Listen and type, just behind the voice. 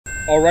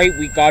Alright,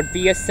 we got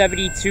VIA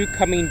 72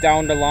 coming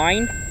down the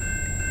line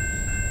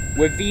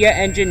with VIA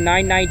engine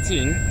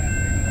 919.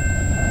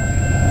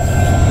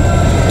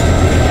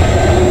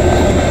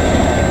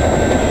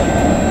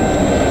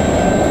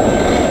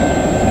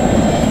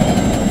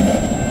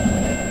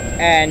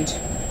 And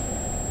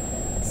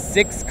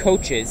 6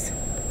 coaches.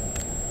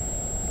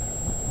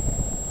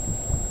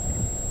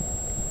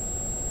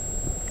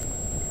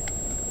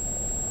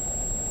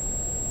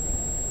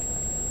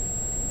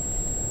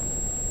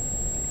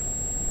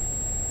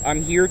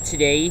 I'm here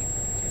today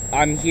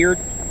to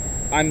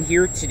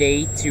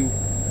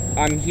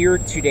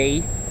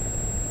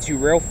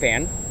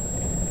Railfan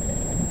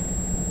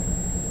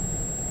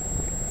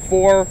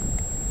for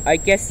I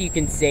guess you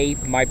can say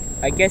my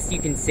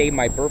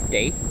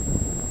birthday.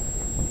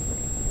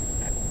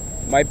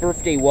 My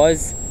birthday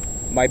was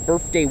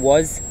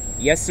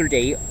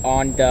yesterday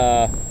on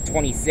the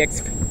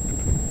 26th.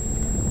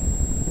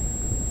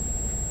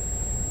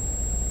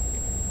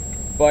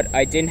 But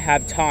I didn't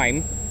have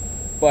time.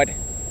 But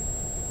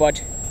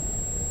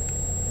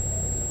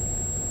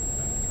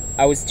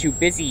I was too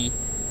busy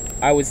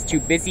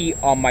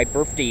on my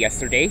birthday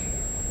yesterday.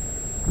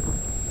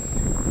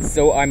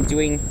 So I'm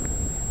doing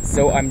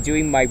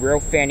my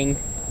Railfanning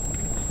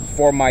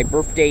for my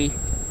birthday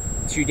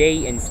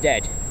today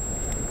instead.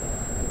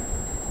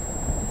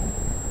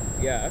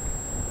 Yeah.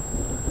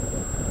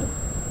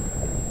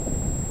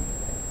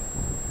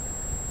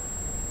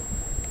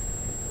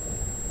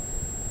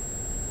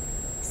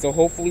 So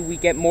hopefully we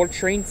get more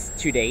trains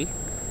today.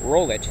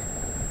 Roll it.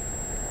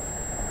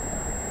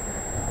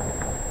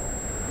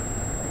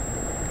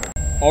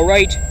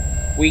 Alright,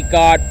 we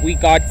got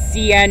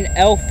CN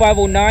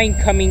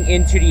L509 coming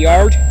into the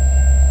yard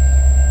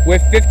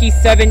with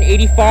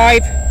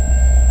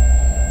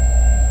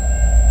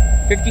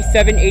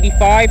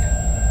 5785,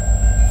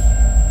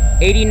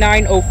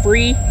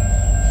 8903,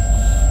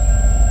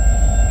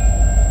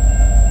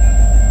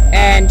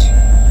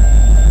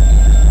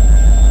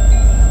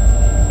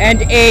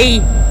 and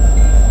a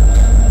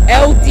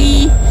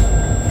LDSX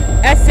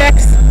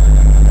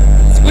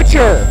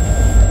switcher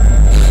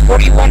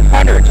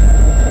 4100.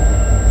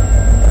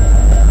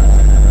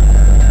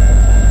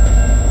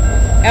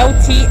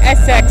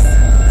 LTSX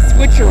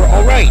switcher,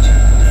 alright.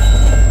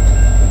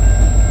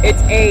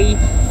 It's a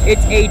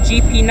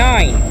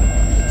GP9.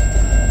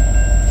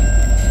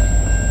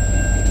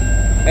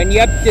 And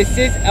yep, this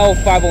is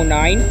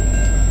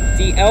L509.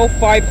 The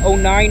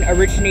L509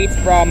 originates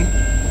from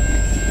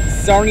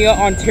Sarnia,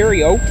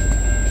 Ontario.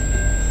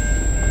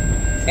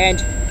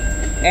 And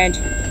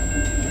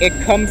it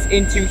comes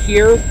into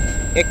here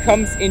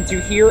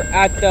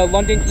at the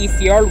London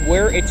ECR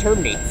where it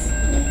terminates.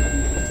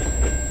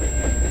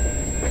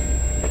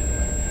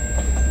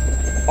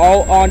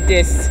 All on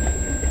this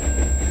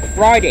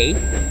Friday,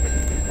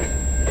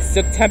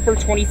 September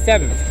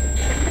 27th,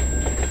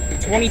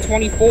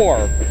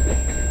 2024.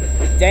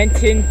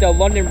 Denton, the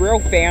London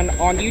Railfan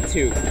on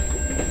YouTube.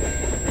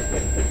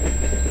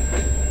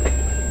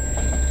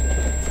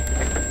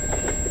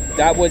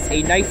 That was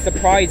a nice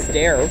surprise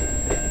there.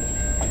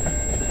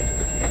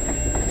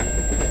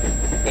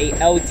 A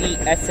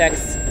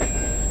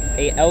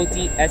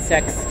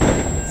LDSX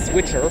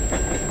switcher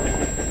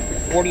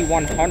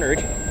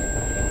 4100.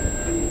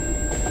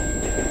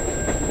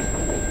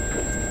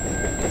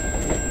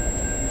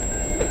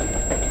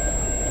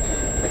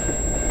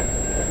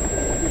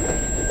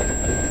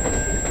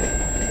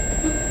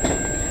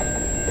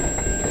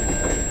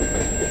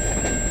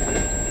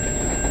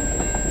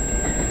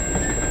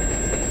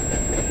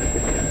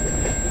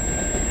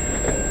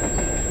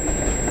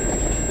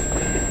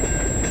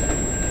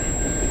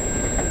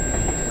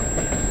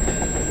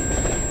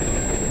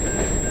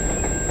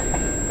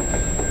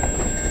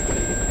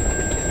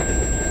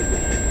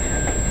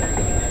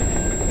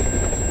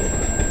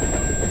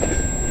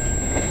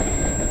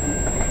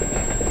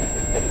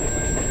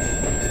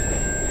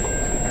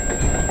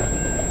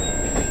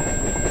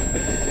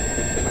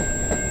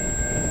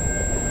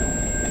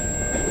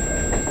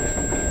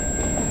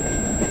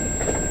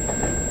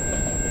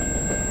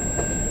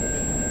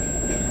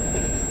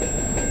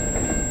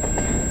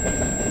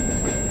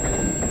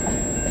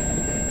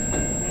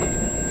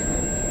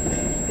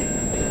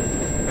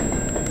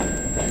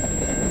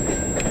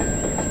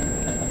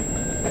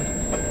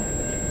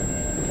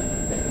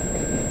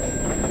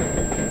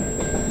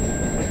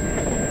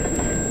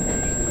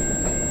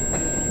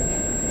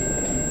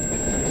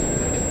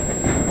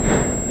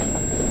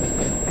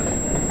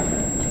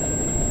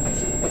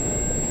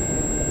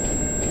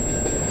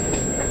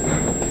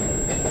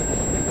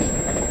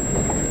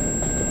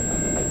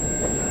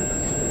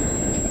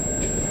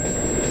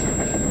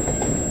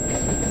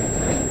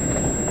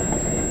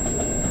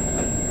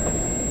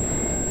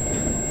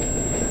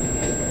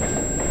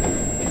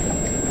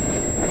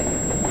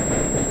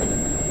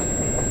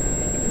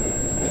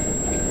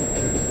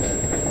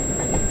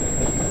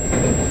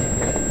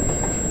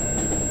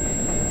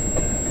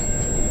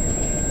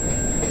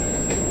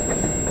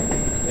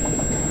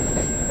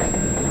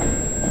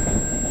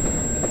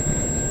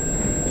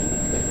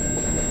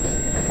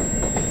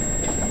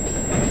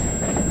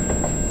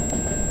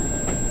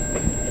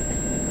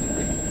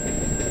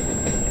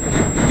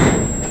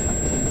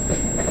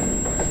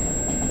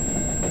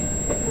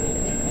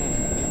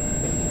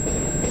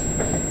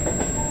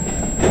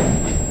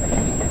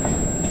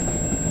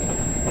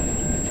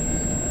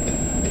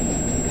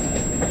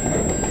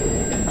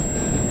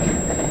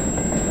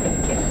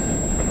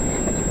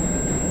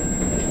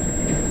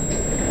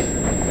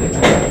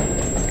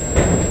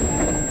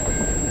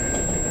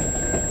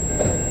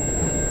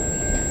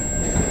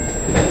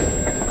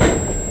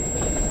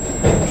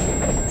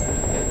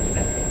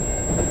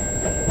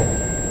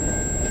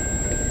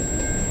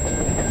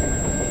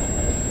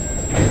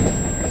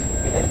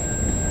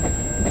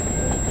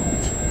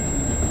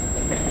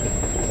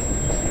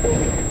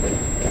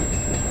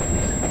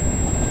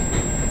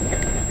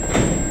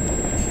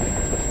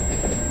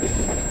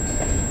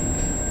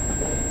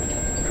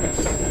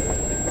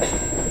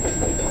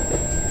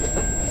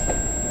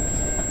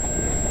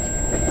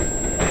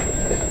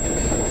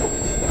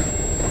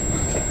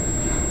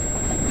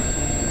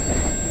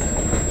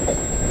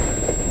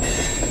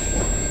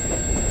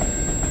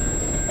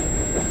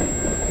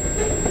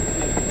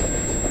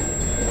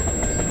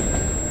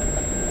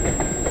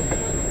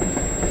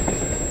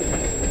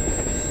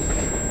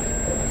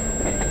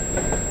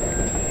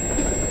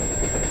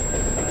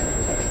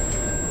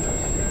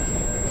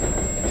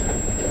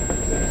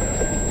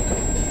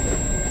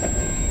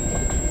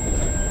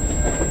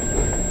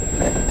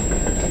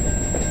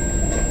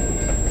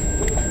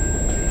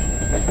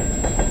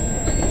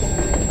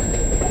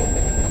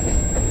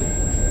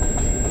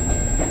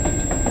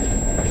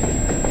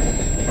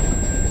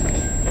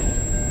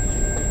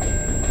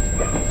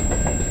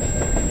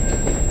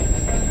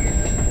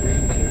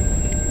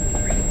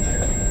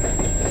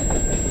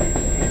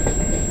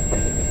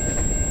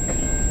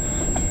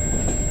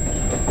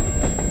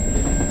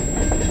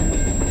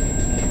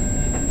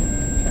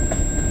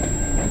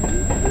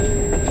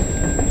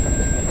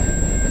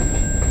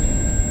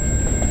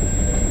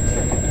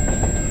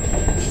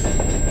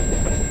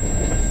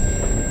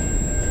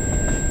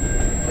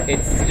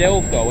 It's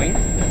still going.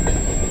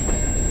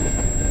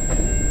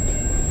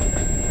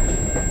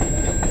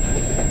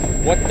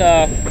 What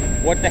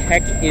the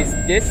heck is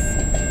this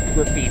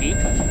graffiti?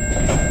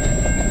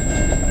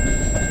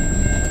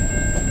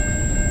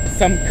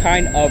 Some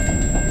kind of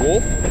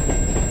wolf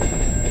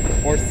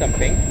or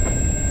something.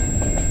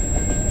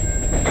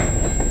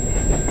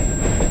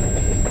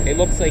 It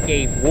looks like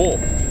a wolf.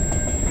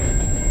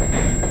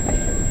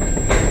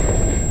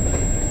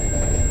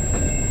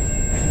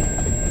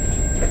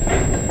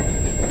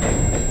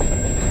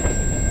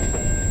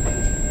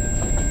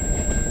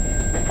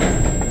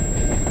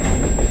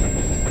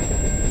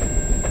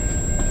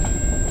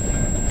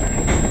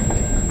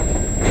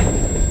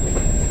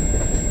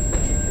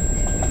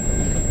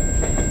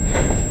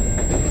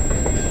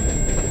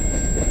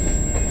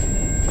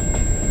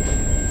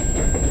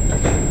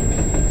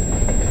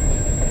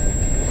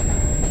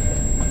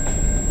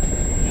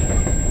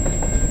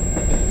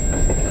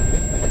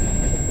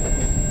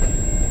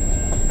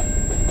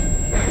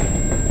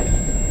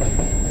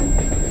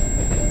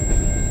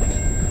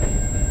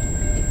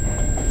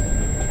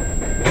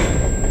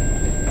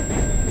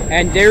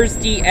 And there's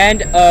the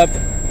end of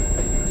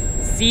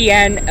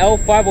CN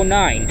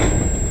L509.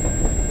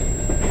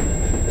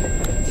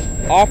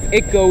 Off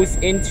it goes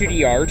into the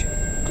yard.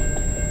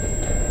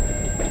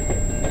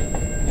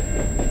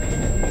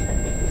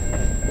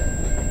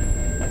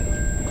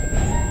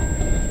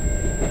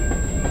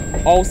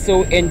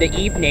 Also in the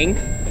evening,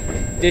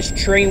 this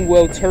train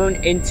will turn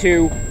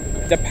into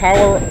the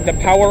power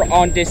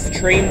on this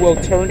train will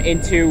turn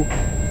into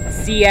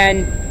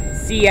CN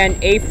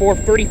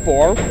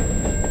A434.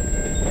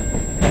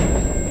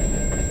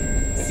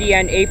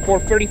 CN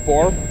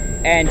A434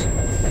 and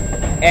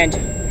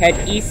head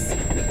east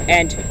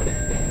and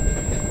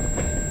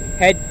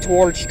head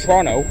towards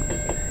Toronto.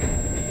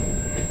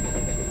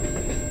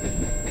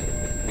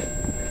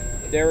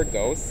 There it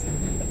goes.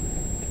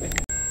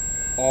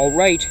 All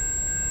right,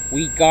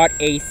 we got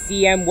a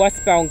CM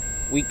westbound.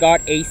 We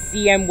got a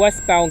CM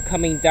westbound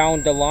coming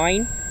down the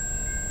line.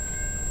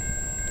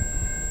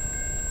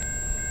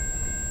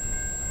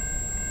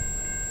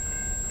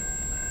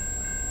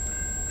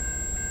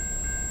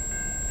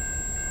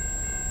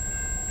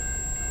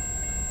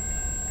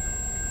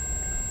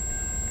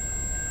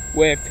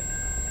 With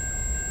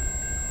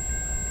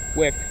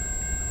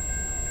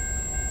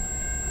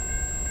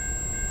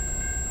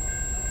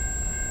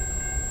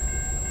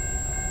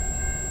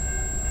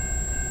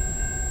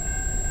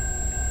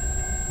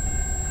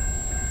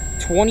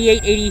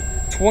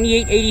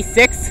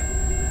 2886?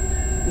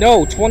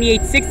 No,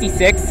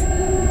 2866.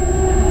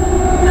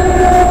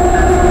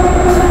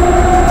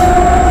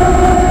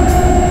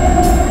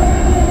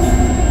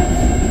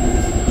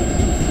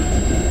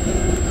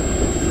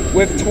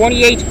 With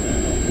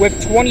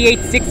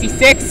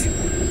 2866.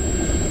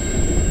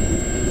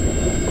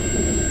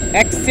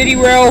 X City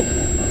Rail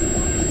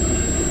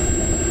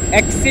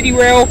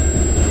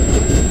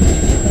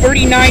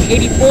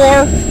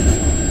 3984.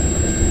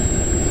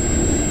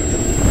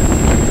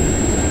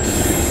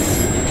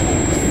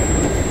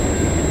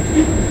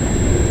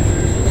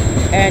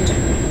 And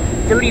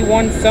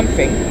 31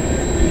 something.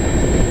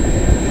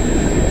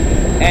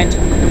 And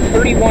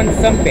 31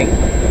 something.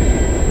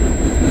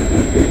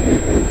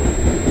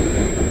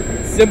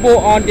 Symbol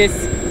on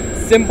this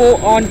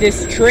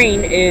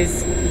train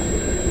is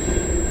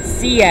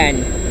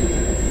CN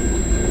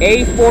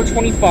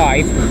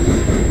A425.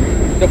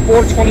 The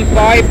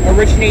 425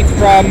 originates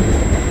from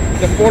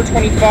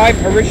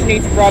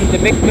the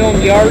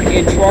McMillan Yard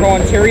in Toronto,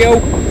 Ontario.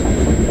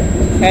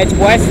 Heads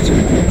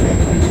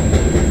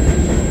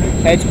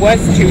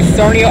west to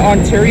Sarnia,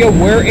 Ontario,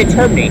 where it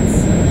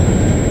terminates.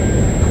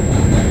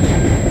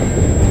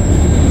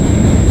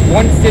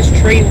 Once this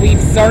train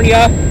leaves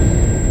Sarnia,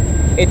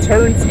 it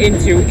turns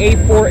into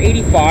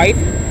A485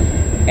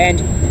 and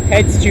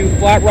heads to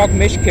Flat Rock,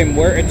 Michigan,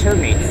 where it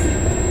terminates.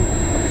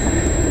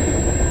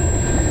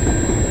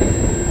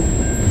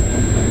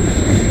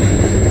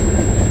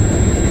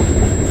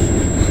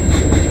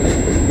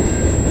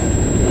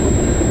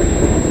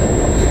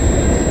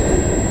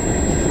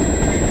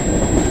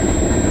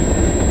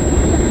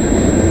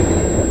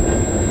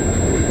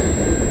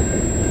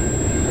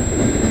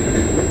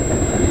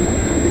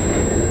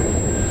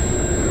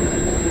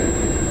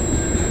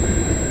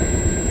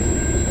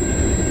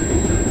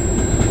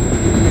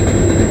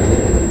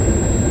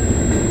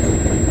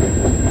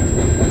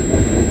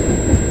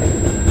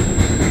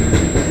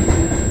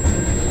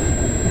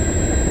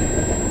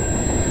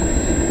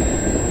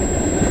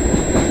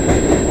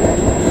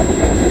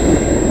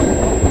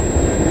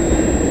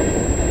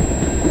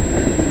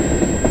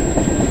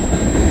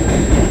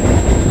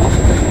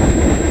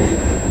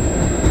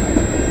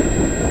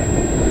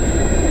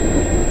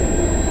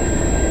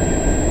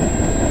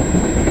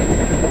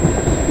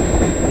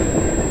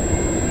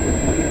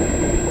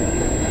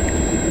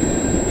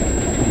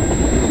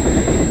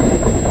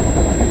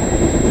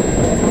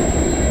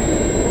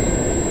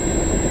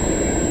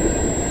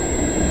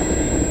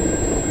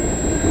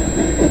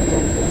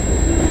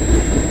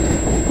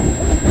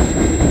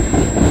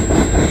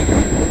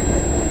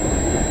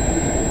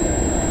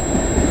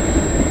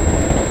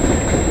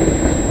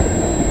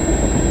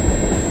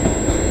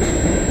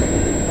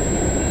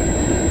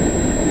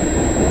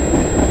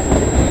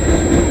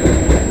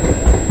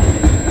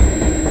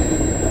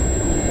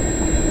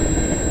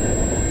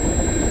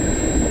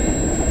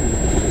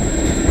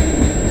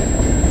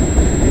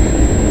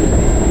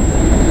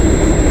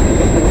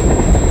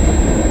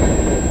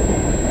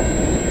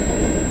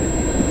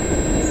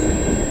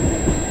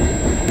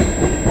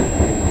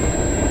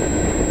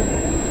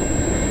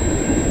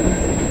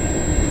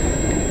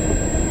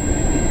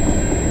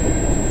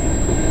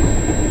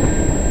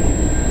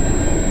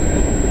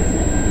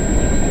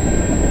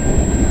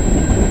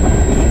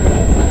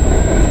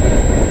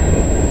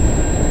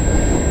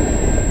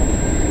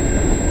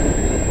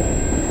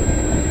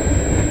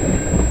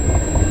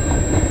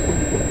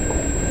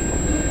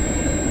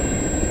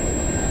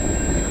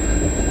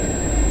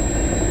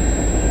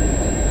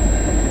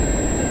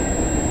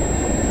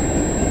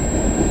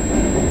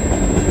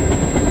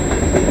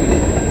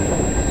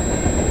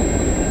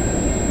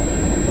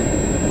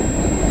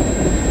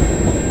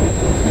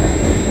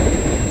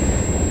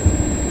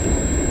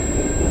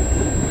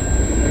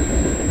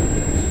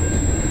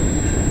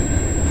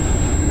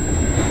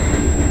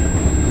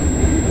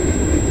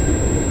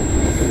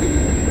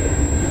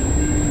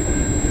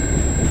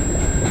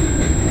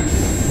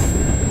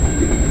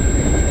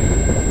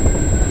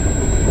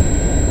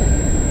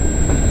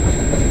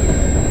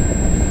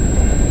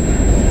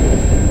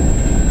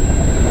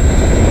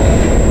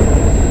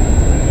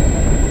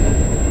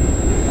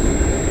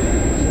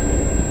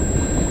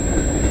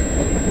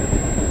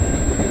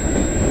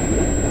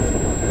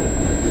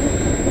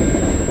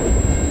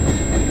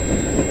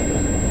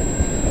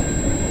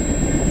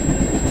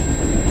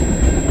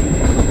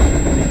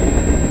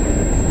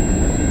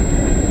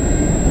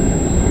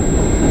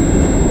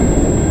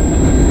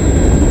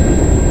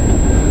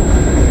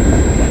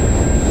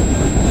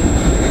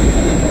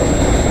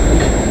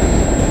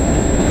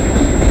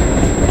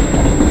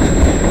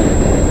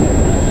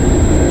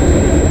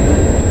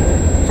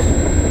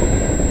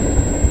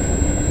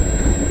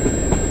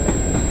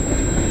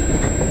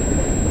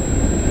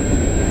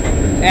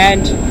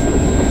 And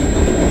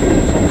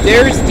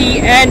there's the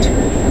end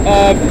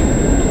of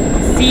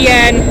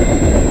CN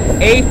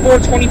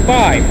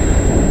A425.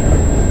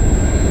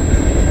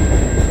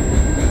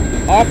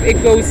 Off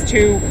it goes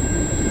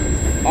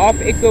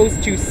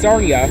to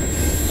Sarnia.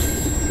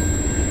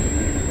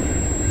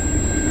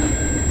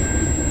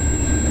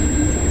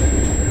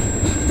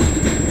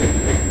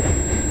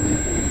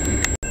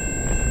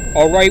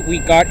 Alright, we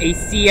got a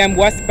CM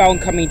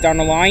westbound coming down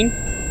the line.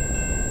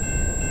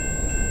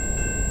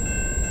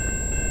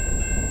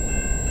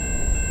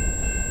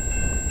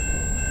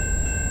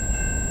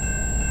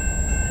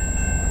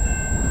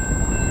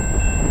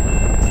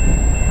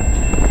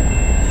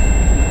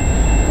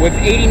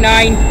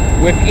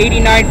 With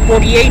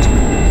 8948,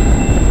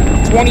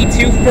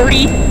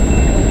 2230,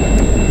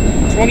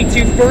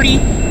 2230,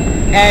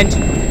 and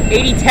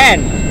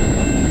 8010.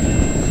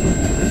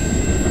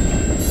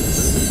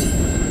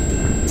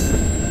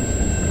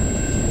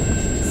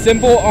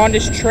 Symbol on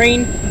this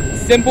train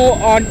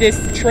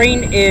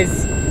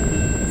is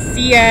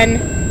CN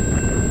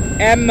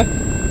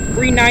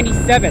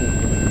M397.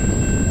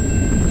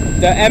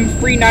 The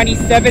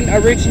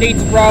M397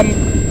 originates from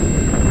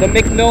the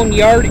McMillan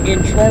Yard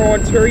in Toronto,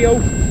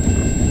 Ontario.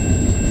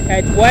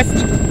 Heads west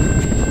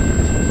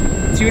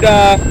to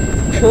the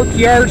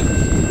Kirkyard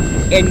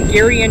in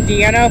Gary,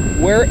 Indiana,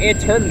 where it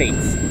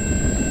terminates.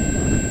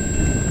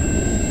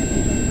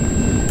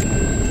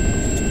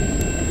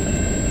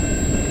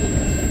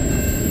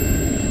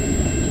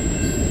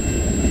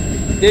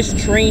 This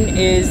train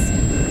is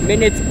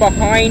minutes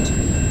behind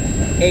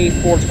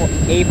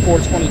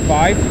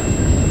A425.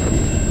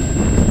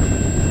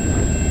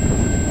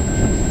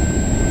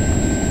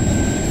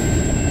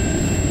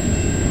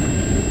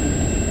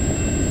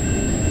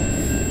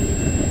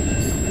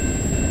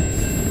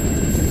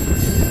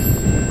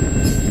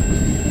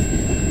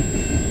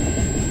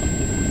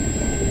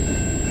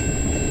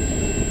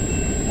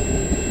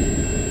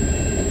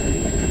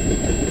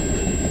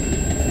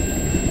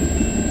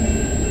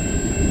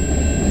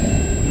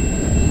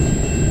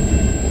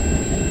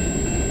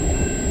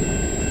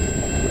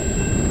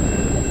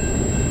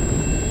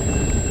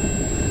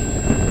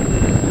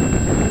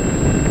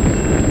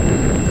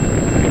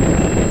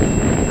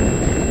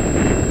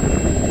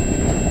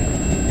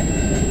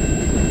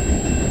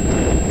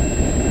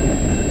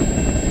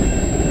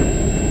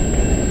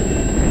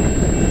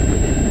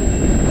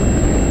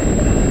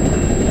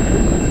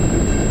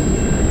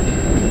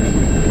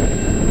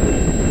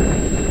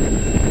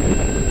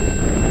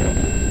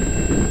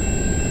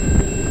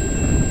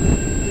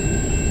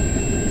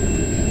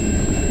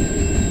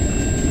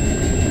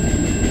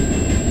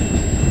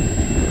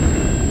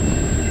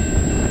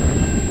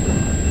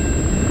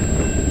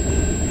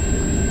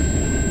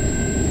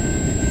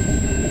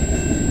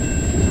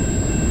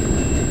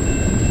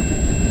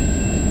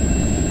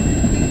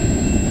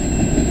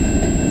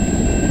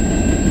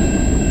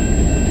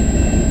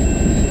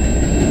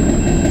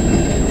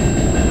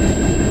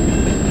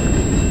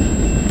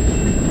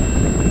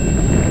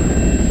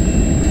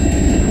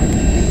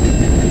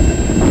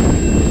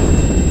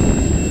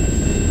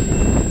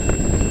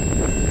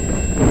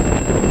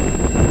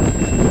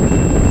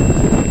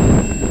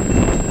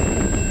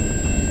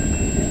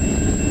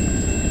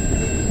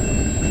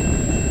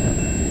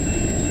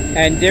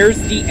 And there's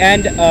the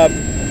end of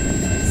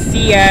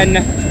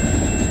CN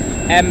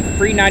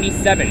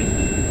M397.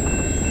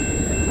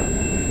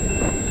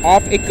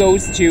 Off it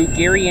goes to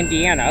Gary,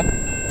 Indiana.